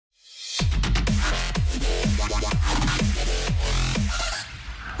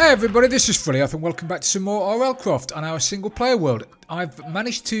Hey everybody, this is Frilioth and welcome back to some more RLCRAFT on our single player world. I've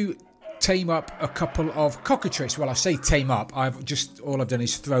managed to tame up a couple of cockatrices. Well, I say tame up, all I've done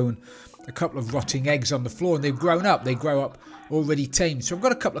is thrown a couple of rotting eggs on the floor and they've grown up. They grow up already tamed. So I've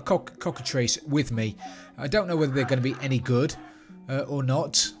got a couple of cockatrices with me. I don't know whether they're going to be any good or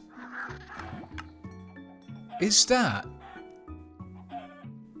not. Is that?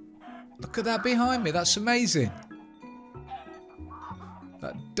 Look at that behind me, that's amazing.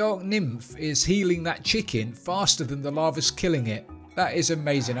 That dark nymph is healing that chicken faster than the lava's killing it. That is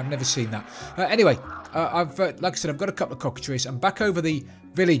amazing. I've never seen that. Anyway, like I said, I've got a couple of cockatrices. I'm back over the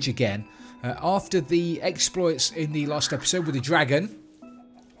village again. After the exploits in the last episode with the dragon,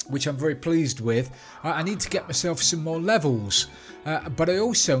 which I'm very pleased with, I need to get myself some more levels. But I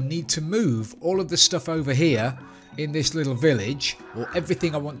also need to move all of the stuff over here in this little village, or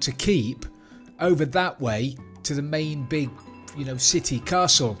everything I want to keep, over that way to the main big, you know, city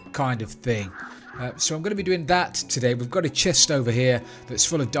castle kind of thing. So I'm going to be doing that today. We've got a chest over here that's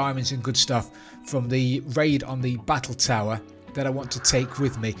full of diamonds and good stuff from the raid on the battle tower that I want to take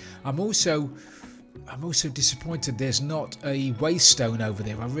with me. I'm also disappointed there's not a waystone over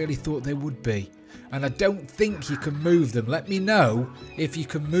there. I really thought there would be, and I don't think you can move them. Let me know if you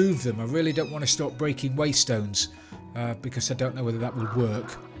can move them. I really don't want to start breaking waystones because I don't know whether that will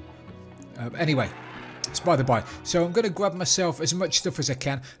work. Anyway, it's by the by. So I'm going to grab myself as much stuff as I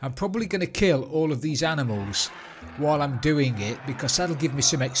can. I'm probably going to kill all of these animals while I'm doing it, because that'll give me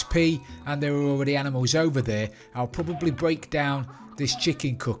some XP, and there are already animals over there. I'll probably break down this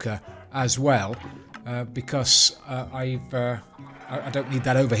chicken cooker as well, because I don't need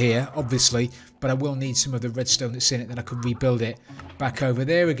that over here, obviously, but I will need some of the redstone that's in it, then I can rebuild it back over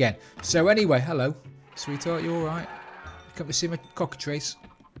there again. So anyway, hello, sweetheart, you alright? Come to see my cockatrice?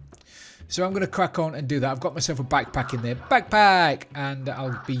 So I'm going to crack on and do that. I've got myself a backpack in there. Backpack! And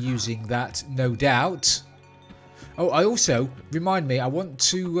I'll be using that, no doubt. Oh, I also, remind me, I want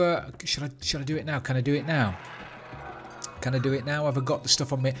to... should I do it now? Can I do it now? Can I do it now? Have I got the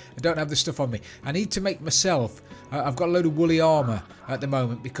stuff on me? I don't have the stuff on me. I need to make myself... I've got a load of woolly armour at the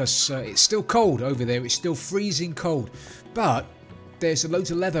moment because it's still cold over there. It's still freezing cold. But there's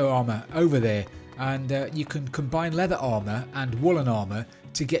loads of leather armour over there. And you can combine leather armour and woolen armour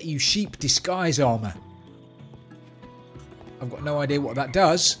to get you sheep disguise armour. I've got no idea what that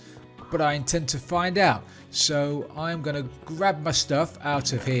does, but I intend to find out. So I'm going to grab my stuff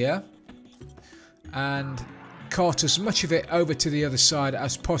out of here and cart as much of it over to the other side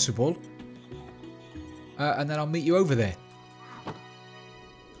as possible, and then I'll meet you over there.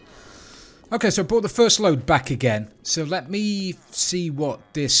 Okay, so I brought the first load back again. So let me see what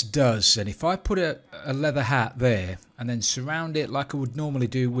this does. And if I put a leather hat there and then surround it like I would normally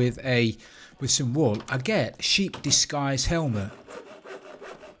do with some wool, I get sheep disguise helmet.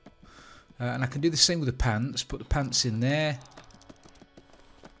 And I can do the same with the pants. Put the pants in there.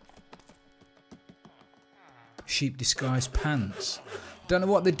 Sheep disguise pants. Don't know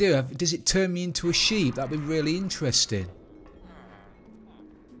what they do. Does it turn me into a sheep? That'd be really interesting.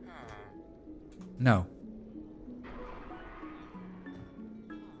 No.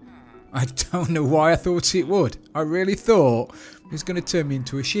 I don't know why I thought it would. I really thought it was going to turn me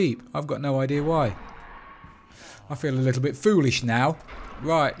into a sheep. I've got no idea why. I feel a little bit foolish now.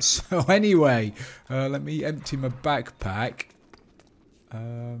 Right, so anyway, let me empty my backpack.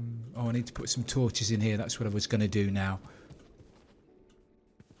 Oh, I need to put some torches in here. That's what I was going to do now.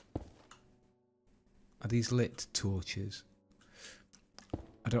 Are these lit torches?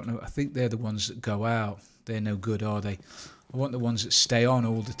 I don't know. I think they're the ones that go out. They're no good, are they? I want the ones that stay on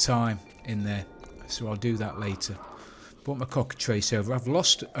all the time in there. So I'll do that later. Brought my cockatrice over. I've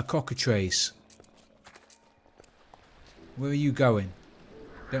lost a cockatrice. Where are you going?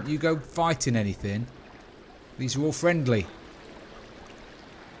 Don't you go fighting anything. These are all friendly.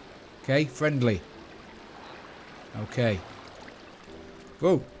 Okay, friendly. Okay.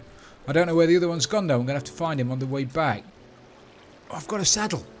 Whoa. I don't know where the other one's gone though. I'm going to have to find him on the way back. Oh, I've got a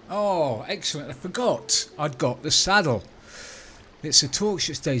saddle. Oh, excellent. I forgot I'd got the saddle. It's a torch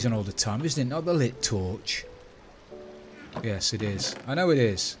that stays on all the time, isn't it? Not the lit torch. Yes, it is. I know it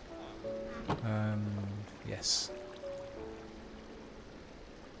is. Yes.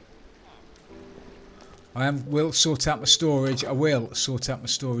 Will sort out my storage. I will sort out my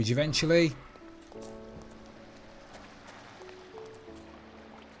storage eventually.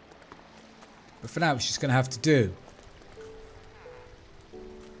 But for now, it's just going to have to do.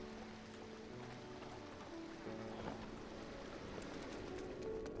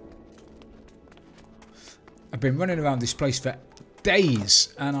 I've been running around this place for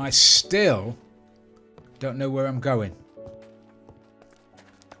days and I still don't know where I'm going.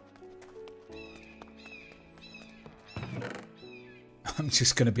 I'm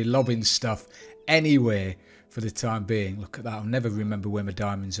just going to be lobbing stuff anywhere for the time being. Look at that. I'll never remember where my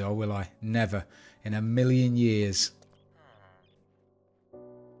diamonds are, will I? Never. In a million years.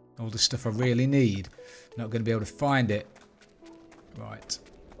 All the stuff I really need. Not going to be able to find it. Right.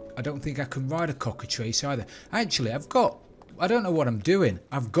 I don't think I can ride a cockatrice either. Actually, I've got... I don't know what I'm doing.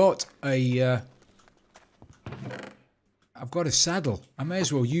 I've got a... I've got a saddle. I may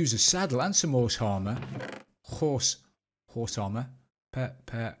as well use a saddle and some horse armour. Horse armour. Pet.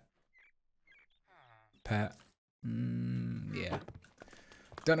 Yeah.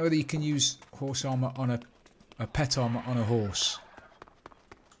 Don't know whether you can use horse armour on a pet armour on a horse.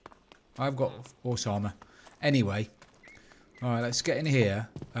 I've got horse armour. Anyway. Alright, let's get in here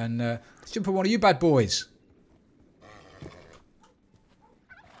and let's jump on one of you bad boys.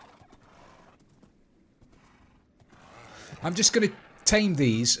 I'm just going to tame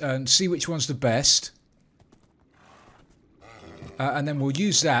these and see which one's the best. And then we'll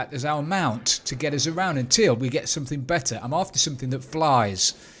use that as our mount to get us around until we get something better. I'm after something that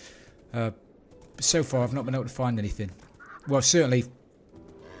flies. So far I've not been able to find anything. Well, I've certainly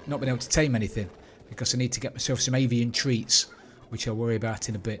not been able to tame anything. Because I need to get myself some avian treats. Which I'll worry about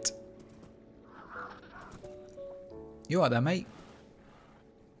in a bit. You alright there, mate?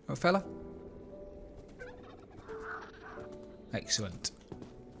 What, fella? Excellent.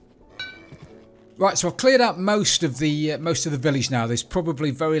 Right, so I've cleared out most of the village now. There's probably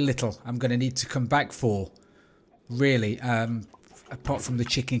very little I'm going to need to come back for, really. Apart from the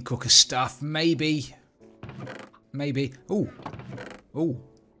chicken cooker stuff, maybe. Ooh.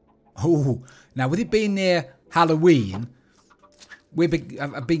 Now, with it being near Halloween,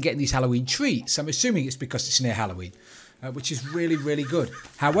 I've been getting these Halloween treats. I'm assuming it's because it's near Halloween, which is really, really good.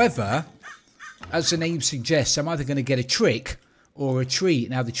 However, as the name suggests, I'm either going to get a trick or a treat.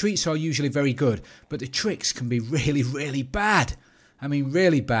 Now, the treats are usually very good, but the tricks can be really, really bad. I mean,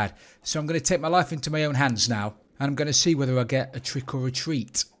 really bad. So I'm going to take my life into my own hands now, and I'm going to see whether I get a trick or a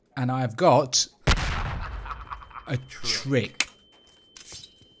treat. And I've got a trick.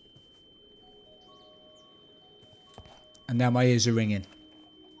 And now my ears are ringing.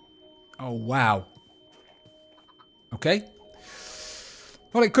 Oh, wow. Okay.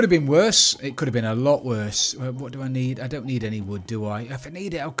 Well, it could have been worse. It could have been a lot worse. What do I need? I don't need any wood, do I? If I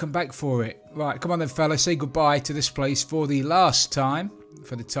need it, I'll come back for it. Right, come on then, fella. Say goodbye to this place for the last time.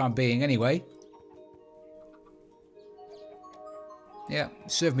 For the time being, anyway. Yeah,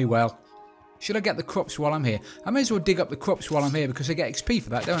 serve me well. Should I get the crops while I'm here? I may as well dig up the crops while I'm here because I get XP for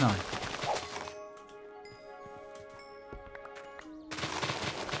that, don't I?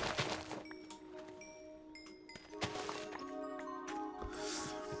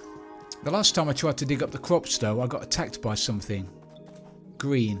 The last time I tried to dig up the crops, though, I got attacked by something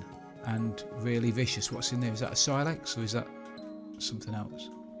green and really vicious. What's in there? Is that a Silex or is that something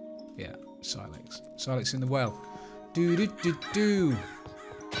else? Yeah, Silex. Silex in the well. Do.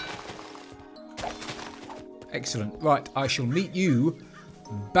 Excellent. Right, I shall meet you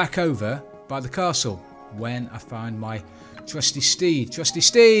back over by the castle when I find my trusty steed. Trusty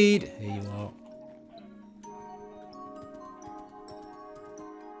steed! Here you are.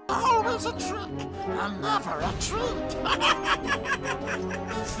 Always a trick, and never a treat.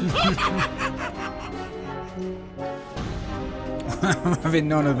 I'm having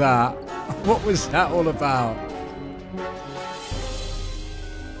none of that. What was that all about?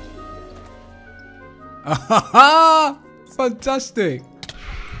 Fantastic.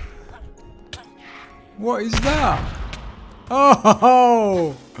 What is that?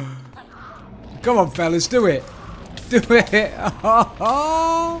 Oh! Come on, fellas, do it. Do it!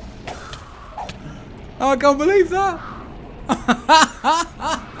 Oh, I can't believe that!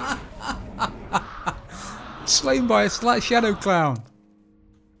 Slain by a slight shadow clown.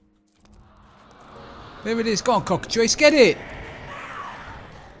 There it is. Go on, cockatrice, get it!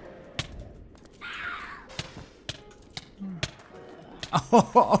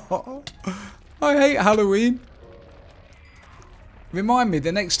 Oh, I hate Halloween. Remind me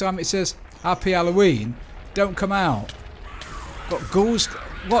the next time it says Happy Halloween. Don't come out. Got ghouls.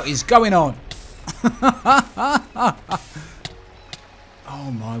 What is going on?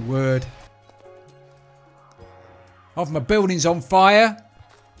 Oh my word. Oh, my building's on fire.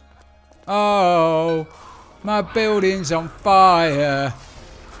 Oh, my building's on fire.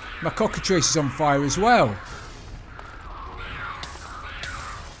 My cockatrice is on fire as well.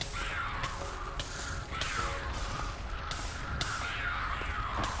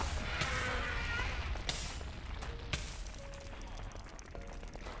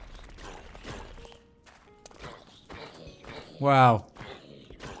 Wow.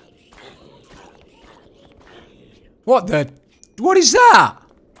 What the What is that?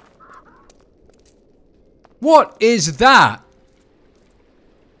 What is that?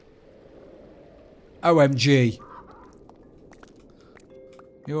 OMG.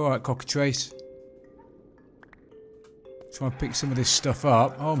 You alright, cockatrice? Try and pick some of this stuff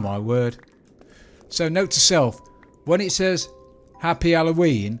up. Oh my word. So, note to self. When it says Happy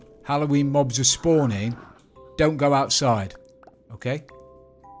Halloween, Halloween mobs are spawning, don't go outside. Okay?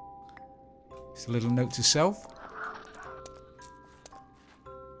 It's a little note to self.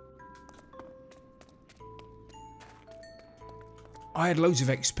 I had loads of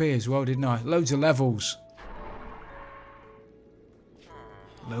XP as well, didn't I? Loads of levels.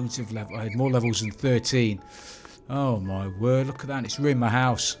 Loads of levels. I had more levels than 13. Oh my word, look at that. It's ruined my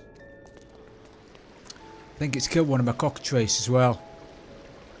house. I think it's killed one of my cockatrices as well.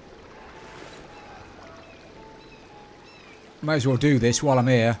 Might as well do this while I'm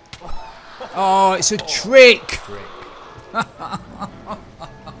here. Oh, it's a trick!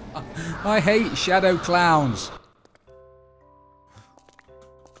 I hate shadow clowns.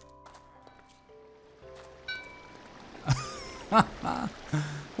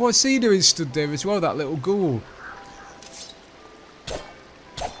 What's he doing stood there as well, that little ghoul?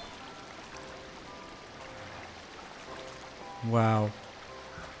 Wow.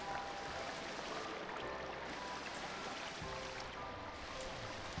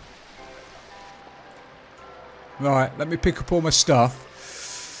 Right, let me pick up all my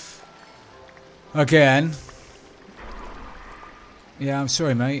stuff. Again. Yeah, I'm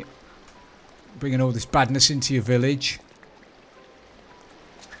sorry, mate. Bringing all this badness into your village.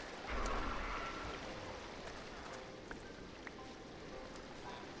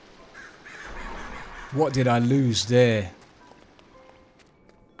 What did I lose there?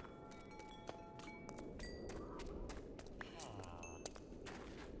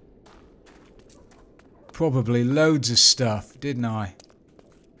 Probably loads of stuff, didn't I?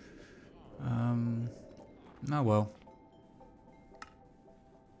 Oh well.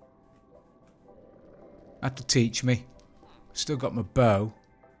 Had to teach me. Still got my bow,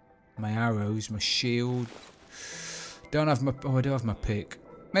 my arrows, my shield. Don't have my. Oh, I do have my pick.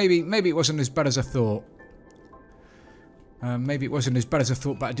 Maybe it wasn't as bad as I thought. Maybe it wasn't as bad as I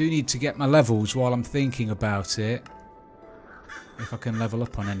thought, but I do need to get my levels while I'm thinking about it. If I can level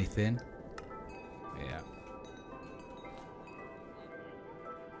up on anything. Yeah.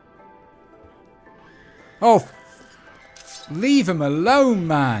 Oh! Leave him alone,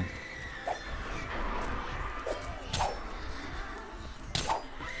 man!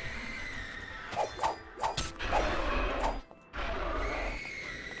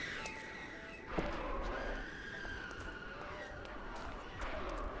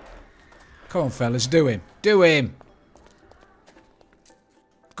 Come on, fellas, do him. Do him!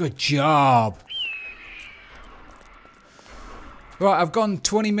 Good job! Right, I've gone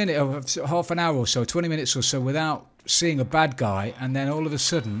 20 minutes, half an hour or so, 20 minutes or so without seeing a bad guy, and then all of a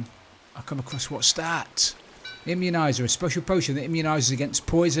sudden, I come across, what's that? Immunizer, a special potion that immunizes against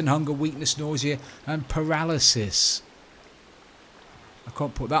poison, hunger, weakness, nausea, and paralysis. I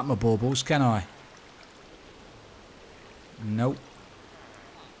can't put that in my baubles, can I? Nope.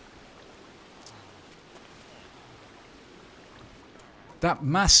 That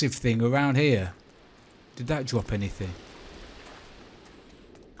massive thing around here, did that drop anything?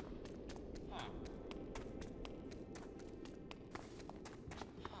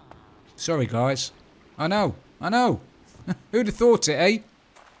 Sorry guys. I know. Who'd have thought it, eh?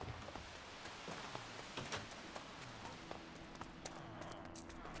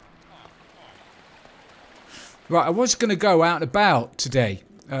 Right, I was going to go out and about today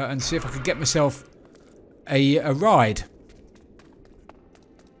and see if I could get myself a ride.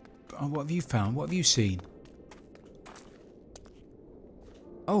 Oh, what have you found? What have you seen?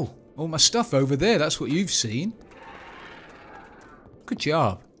 Oh, all my stuff over there. That's what you've seen. Good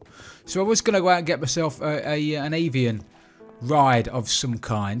job. So I was going to go out and get myself an avian ride of some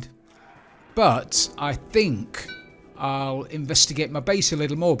kind. But I think I'll investigate my base a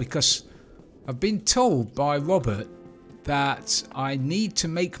little more because I've been told by Robert that I need to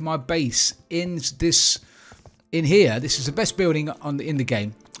make my base in here. This is the best building in the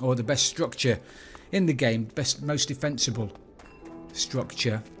game, or the best structure in the game, most defensible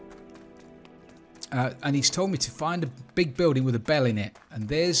structure. And he's told me to find a big building with a bell in it. And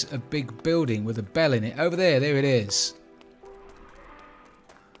there's a big building with a bell in it. Over there, there it is.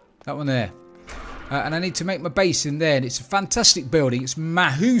 That one there. And I need to make my base in there. And it's a fantastic building. It's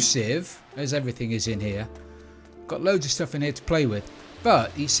massive, as everything is in here. Got loads of stuff in here to play with.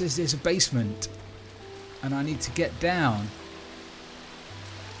 But he says there's a basement. And I need to get down.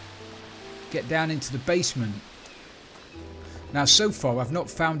 Get down into the basement. Now so far I've not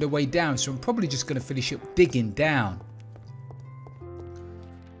found a way down, so I'm probably just going to finish up digging down.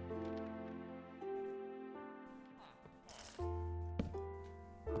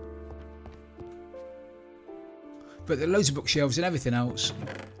 But there are loads of bookshelves and everything else,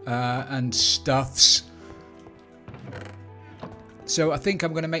 and stuffs. So I think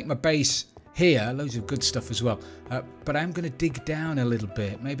I'm going to make my base here. Loads of good stuff as well. But I'm going to dig down a little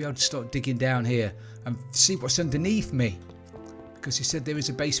bit. Maybe I'll start digging down here and see what's underneath me. Because he said there is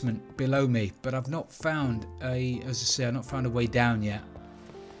a basement below me, but I've not found as I say, I've not found a way down yet.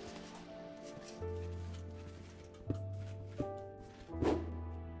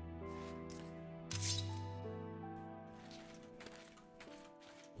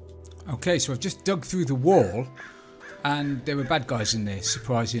 Okay, so I've just dug through the wall, and there were bad guys in there,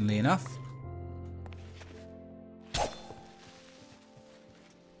 surprisingly enough.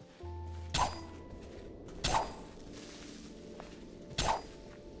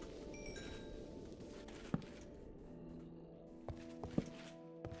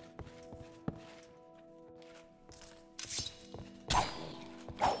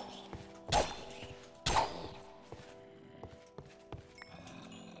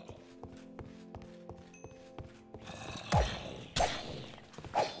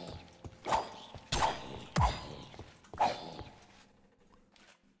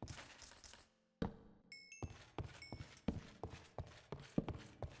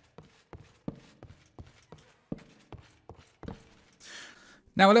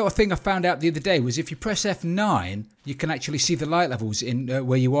 Now, a little thing I found out the other day was if you press F9, you can actually see the light levels in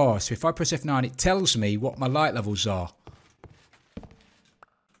where you are. So if I press F9, it tells me what my light levels are.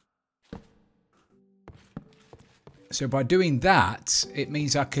 So by doing that, it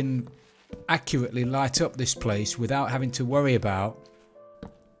means I can accurately light up this place without having to worry about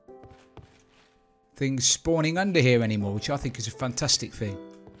things spawning under here anymore, which I think is a fantastic thing.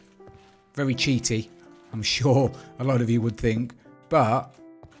 Very cheaty, I'm sure a lot of you would think, but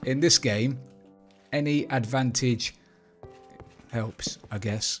in this game, any advantage helps, I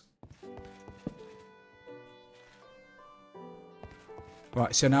guess.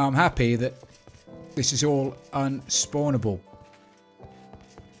 Right, so now I'm happy that this is all unspawnable.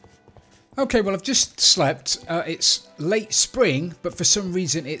 Okay, well, I've just slept. It's late spring, but for some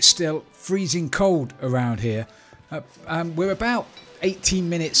reason it's still freezing cold around here. We're about 18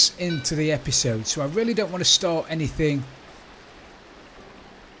 minutes into the episode, so I really don't want to start anything.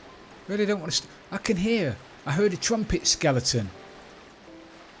 Really don't want to. I can hear. I heard a trumpet skeleton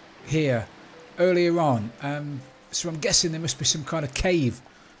here earlier on. So I'm guessing there must be some kind of cave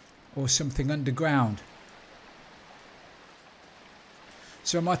or something underground.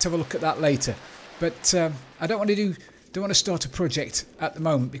 So I might have a look at that later. But I don't want to start a project at the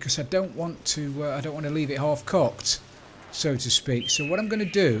moment because I don't want to leave it half cocked, so to speak. So what I'm going to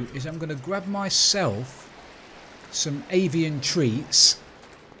do is I'm going to grab myself some avian treats.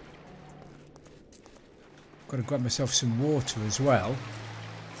 Got to grab myself some water as well.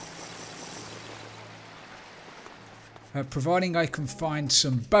 Providing I can find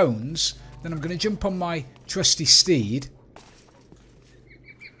some bones, then I'm going to jump on my trusty steed.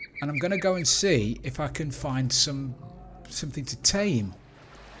 And I'm going to go and see if I can find something to tame.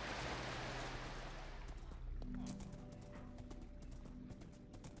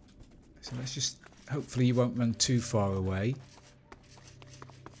 So let's just, hopefully you won't run too far away.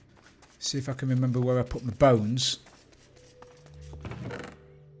 See if I can remember where I put my bones.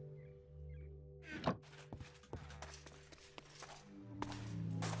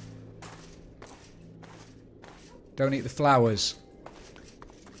 Don't eat the flowers.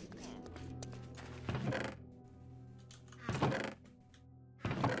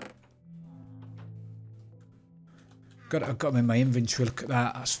 I've got them in my inventory. Look at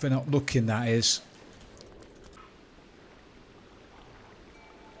that. That's for not looking, that is.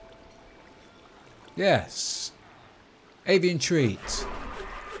 Yes. Avian treats.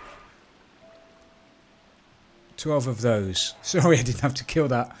 12 of those. Sorry I didn't have to kill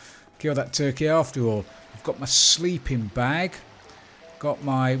that turkey after all. I've got my sleeping bag. Got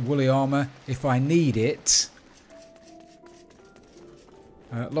my woolly armour if I need it.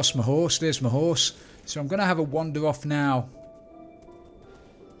 Lost my horse. There's my horse. So I'm going to have a wander off now.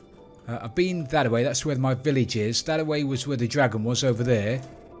 I've been that way. That's where my village is. That way was where the dragon was, over there.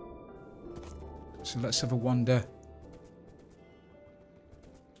 So let's have a wander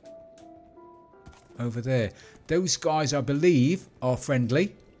over there. Those guys, I believe, are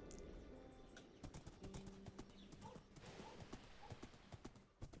friendly.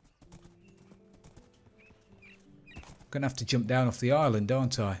 Gonna have to jump down off the island,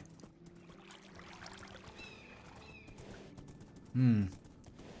 aren't I?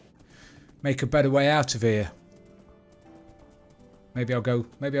 Make a better way out of here. Maybe I'll go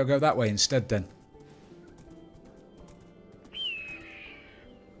that way instead then.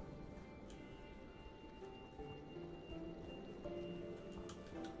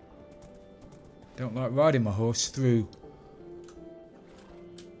 Don't like riding my horse through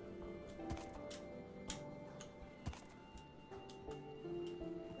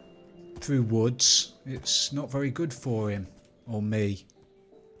woods. It's not very good for him or me.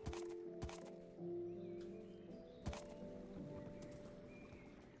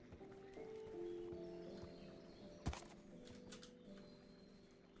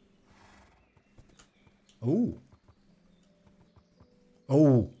 Oh.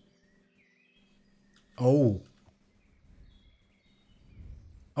 Oh. Oh.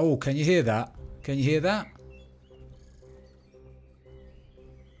 Oh, can you hear that? Can you hear that?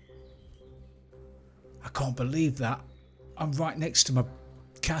 I can't believe that. I'm right next to my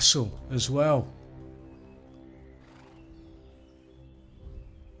castle as well.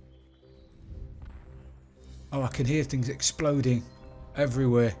 Oh, I can hear things exploding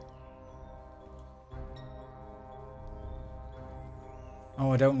everywhere.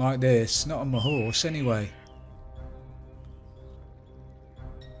 Oh, I don't like this. Not on my horse, anyway.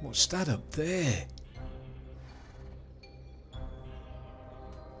 What's that up there?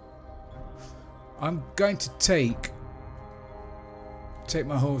 I'm going to take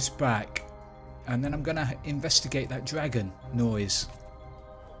my horse back, and then I'm going to investigate that dragon noise.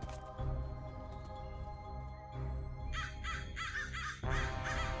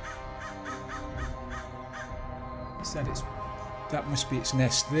 That must be its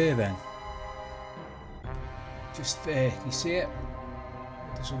nest there then. Just there, you see it?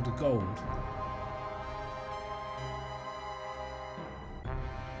 There's all the gold.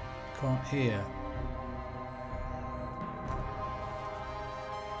 Can't hear.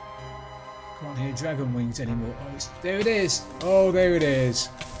 Can't hear dragon wings anymore. Oh, there it is. Oh, there it is.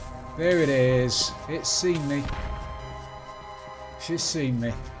 There it is. It's seen me. She's seen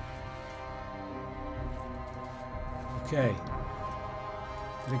me. Okay.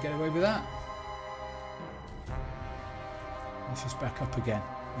 Did I get away with that? And she's back up again.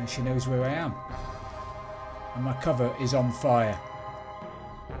 And she knows where I am. And my cover is on fire.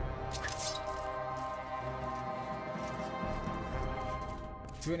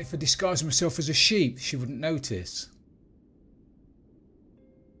 Do you reckon if I disguise myself as a sheep, she wouldn't notice?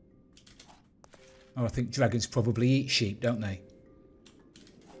 Oh, I think dragons probably eat sheep, don't they?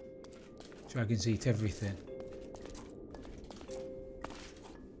 Dragons eat everything.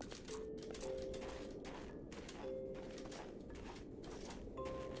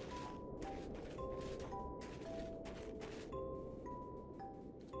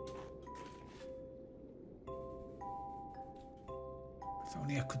 If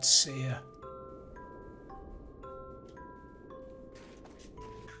only I could see her.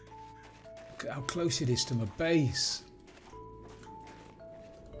 Look at how close it is to my base.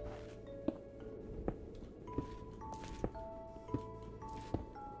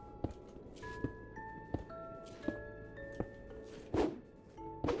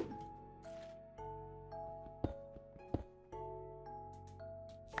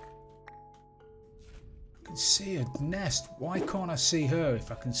 See her nest. Why can't I see her if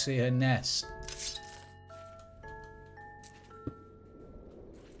I can see her nest?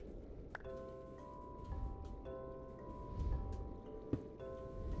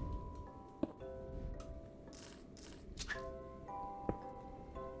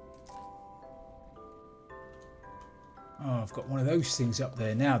 Oh, I've got one of those things up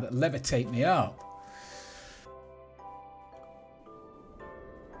there now that levitate me up.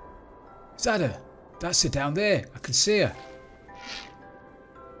 Is that her? That's her down there. I can see her.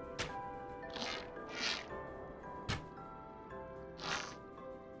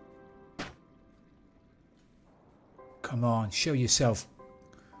 Come on, show yourself.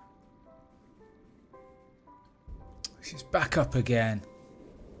 She's back up again.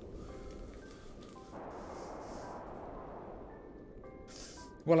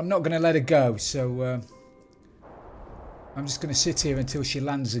 Well, I'm not going to let her go, so I'm just going to sit here until she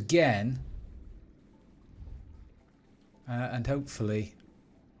lands again. And hopefully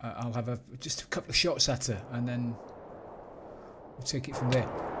I'll have just a couple of shots at her, and then we'll take it from there.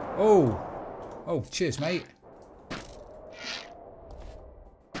 Oh! Oh, cheers, mate.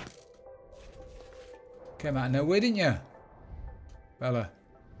 Came out of nowhere, didn't you, Bella?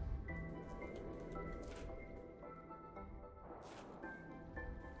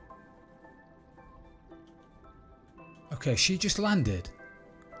 Okay, she just landed.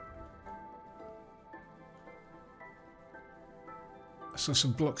 saw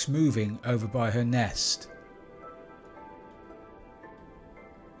some blocks moving over by her nest.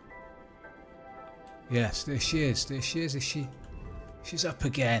 Yes, there she is. There she is. She's up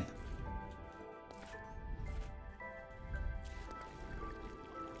again.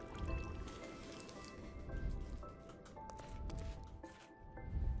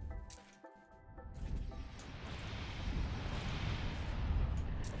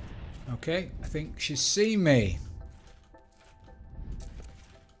 Okay, I think she's seen me.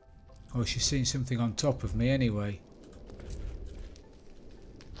 Or she's seen something on top of me anyway.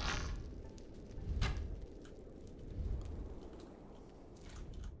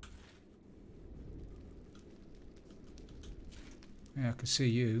 Yeah, I can see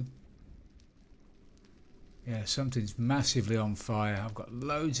you. Yeah, something's massively on fire. I've got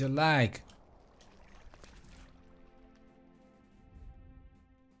loads of lag.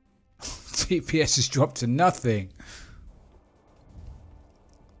 TPS has dropped to nothing.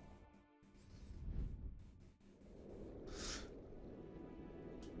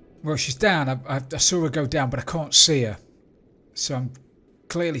 Well, she's down. I saw her go down, but I can't see her. So I'm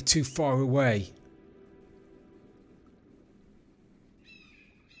clearly too far away.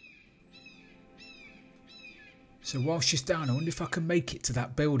 So while she's down, I wonder if I can make it to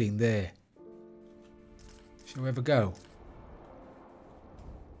that building there. Shall we ever go?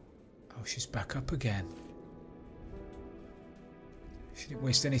 Oh, she's back up again. She didn't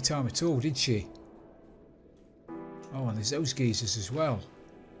waste any time at all, did she? Oh, and there's those geezers as well.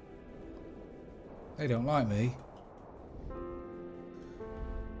 They don't like me.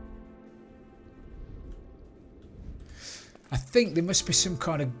 I think there must be some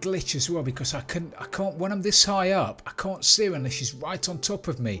kind of glitch as well, because I can't when I'm this high up, I can't see her unless she's right on top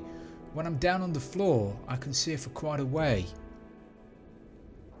of me. When I'm down on the floor, I can see her for quite a way.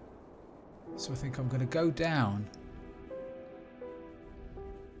 So I think I'm going to go down.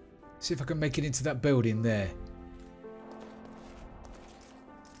 See if I can make it into that building there.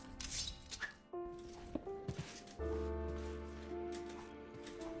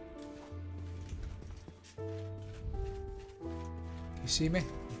 Can you see me?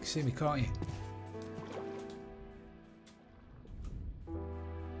 You can see me, can't you?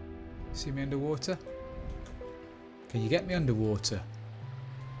 See me underwater? Can you get me underwater?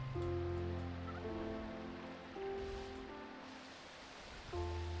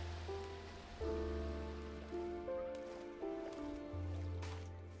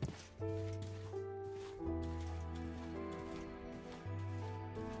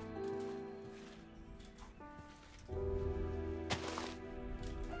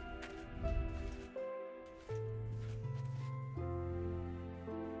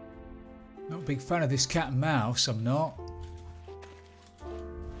 Not a big fan of this cat and mouse, I'm not.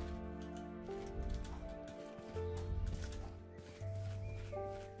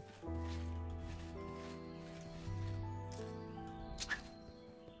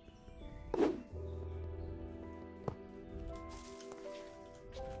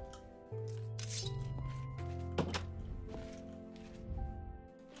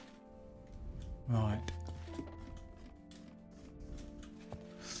 Right.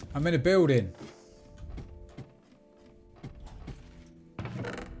 I'm in a building.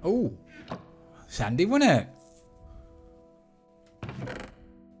 Oh, it's handy, wasn't it?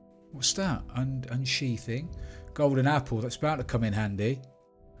 What's that? Unsheathing. Golden apple, that's about to come in handy.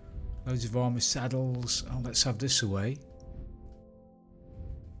 Loads of armor saddles. Oh, let's have this away.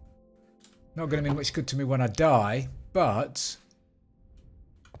 Not going to be much good to me when I die, but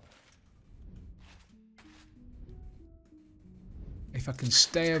if I can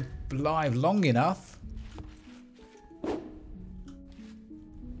stay alive long enough.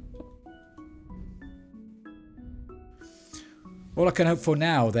 All I can hope for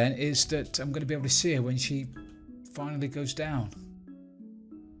now then is that I'm going to be able to see her when she finally goes down.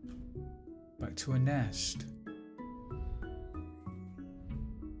 Back to her nest.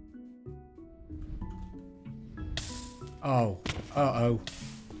 Oh. Uh-oh.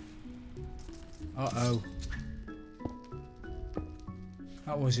 Uh-oh.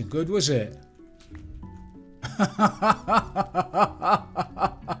 That wasn't good, was it?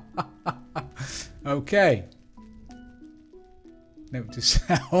 Okay. Note to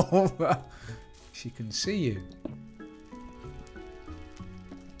self. She can see you.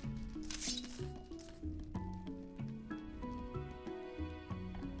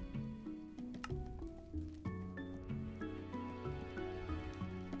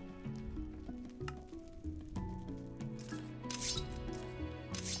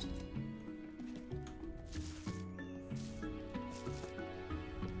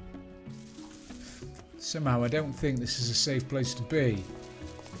 Somehow I don't think this is a safe place to be.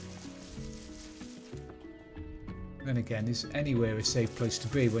 Then again, is anywhere a safe place to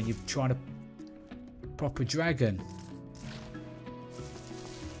be when you're trying to pop a dragon?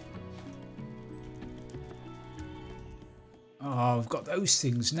 Oh, I've got those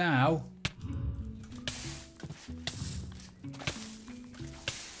things now.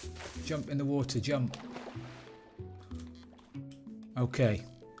 Jump in the water, jump. Okay.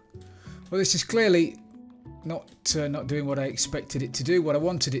 Well, this is clearly not doing what I expected it to do, what I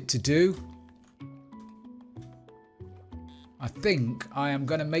wanted it to do. I think I am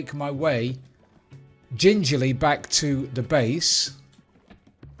going to make my way gingerly back to the base.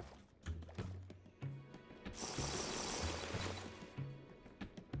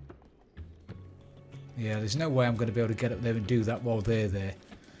 Yeah, there's no way I'm going to be able to get up there and do that while they're there.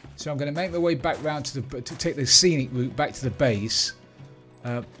 So I'm going to make my way back round to take the scenic route back to the base.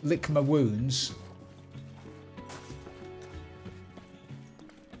 Lick my wounds.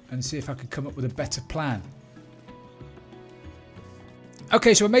 And see if I can come up with a better plan.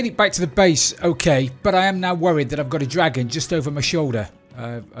 Okay, so I made it back to the base, okay, but I am now worried that I've got a dragon just over my shoulder.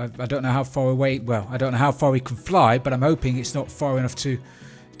 I don't know how far away, well, I don't know how far he can fly, but I'm hoping it's not far enough to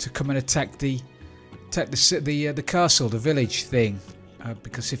come and attack the castle, the village thing.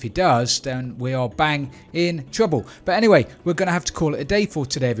 Because if he does, then we are bang in trouble. But anyway, we're going to have to call it a day for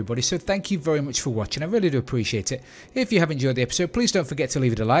today, everybody. So thank you very much for watching. I really do appreciate it. If you have enjoyed the episode, please don't forget to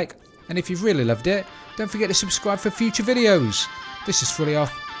leave it a like. And if you've really loved it, don't forget to subscribe for future videos. This is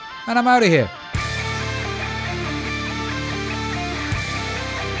Frilioth, and I'm out of here.